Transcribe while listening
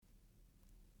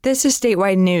This is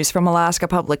statewide news from Alaska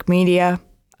Public Media.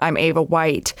 I'm Ava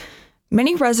White.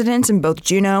 Many residents in both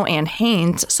Juneau and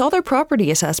Haines saw their property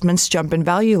assessments jump in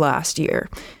value last year.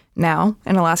 Now,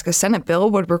 an Alaska Senate bill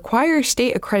would require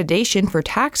state accreditation for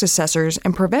tax assessors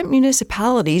and prevent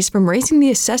municipalities from raising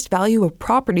the assessed value of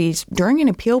properties during an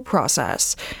appeal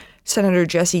process. Senator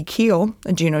Jesse Keel,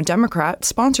 a Juneau Democrat,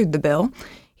 sponsored the bill.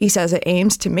 He says it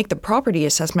aims to make the property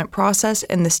assessment process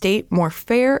in the state more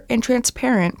fair and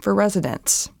transparent for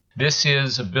residents. This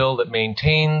is a bill that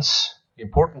maintains the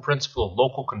important principle of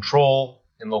local control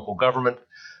in local government,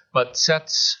 but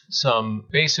sets some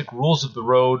basic rules of the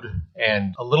road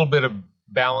and a little bit of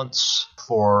balance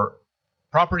for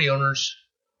property owners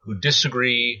who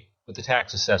disagree with the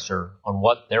tax assessor on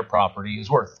what their property is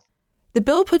worth. The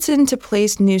bill puts into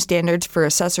place new standards for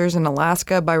assessors in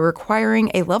Alaska by requiring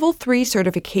a Level 3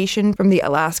 certification from the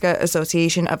Alaska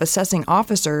Association of Assessing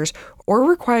Officers or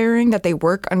requiring that they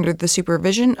work under the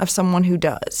supervision of someone who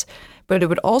does. But it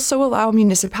would also allow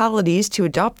municipalities to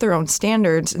adopt their own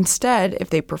standards instead if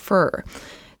they prefer.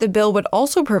 The bill would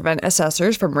also prevent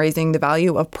assessors from raising the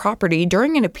value of property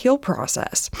during an appeal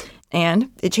process. And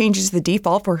it changes the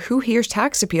default for who hears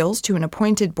tax appeals to an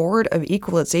appointed Board of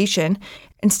Equalization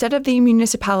instead of the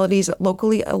municipality's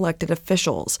locally elected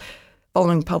officials.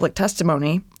 Following public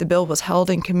testimony, the bill was held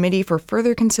in committee for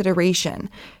further consideration.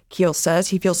 Keel says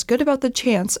he feels good about the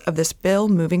chance of this bill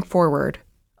moving forward.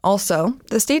 Also,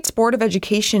 the state's Board of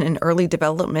Education and Early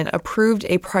Development approved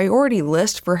a priority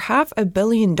list for $500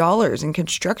 million in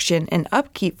construction and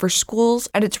upkeep for schools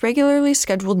at its regularly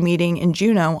scheduled meeting in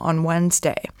Juneau on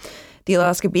Wednesday. The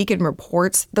Alaska Beacon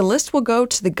reports the list will go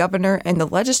to the governor and the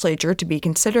legislature to be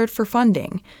considered for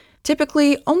funding.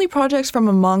 Typically, only projects from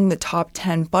among the top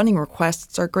 10 funding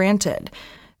requests are granted.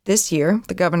 This year,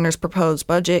 the governor's proposed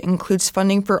budget includes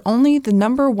funding for only the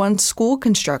number 1 school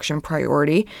construction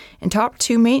priority and top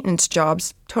 2 maintenance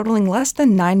jobs totaling less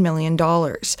than $9 million.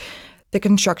 The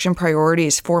construction priority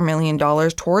is $4 million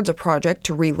towards a project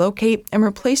to relocate and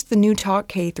replace the Newtok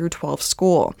K-12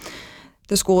 school.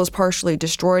 The school was partially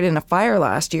destroyed in a fire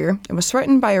last year and was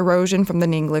threatened by erosion from the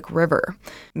Ninglick River.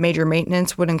 Major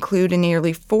maintenance would include a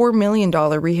nearly $4 million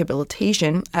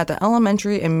rehabilitation at the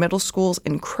elementary and middle schools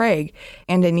in Craig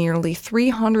and a nearly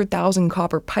 $300,000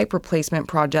 copper pipe replacement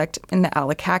project in the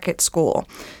Allakaket School.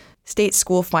 State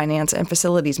School Finance and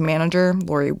Facilities Manager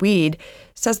Lori Weed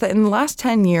says that in the last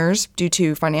 10 years, due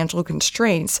to financial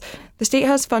constraints, the state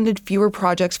has funded fewer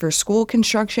projects for school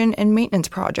construction and maintenance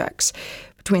projects.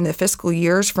 Between the fiscal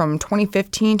years from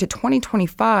 2015 to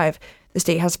 2025, the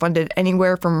state has funded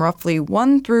anywhere from roughly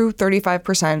 1 through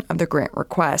 35% of the grant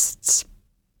requests.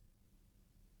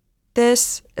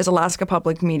 This is Alaska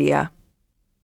Public Media.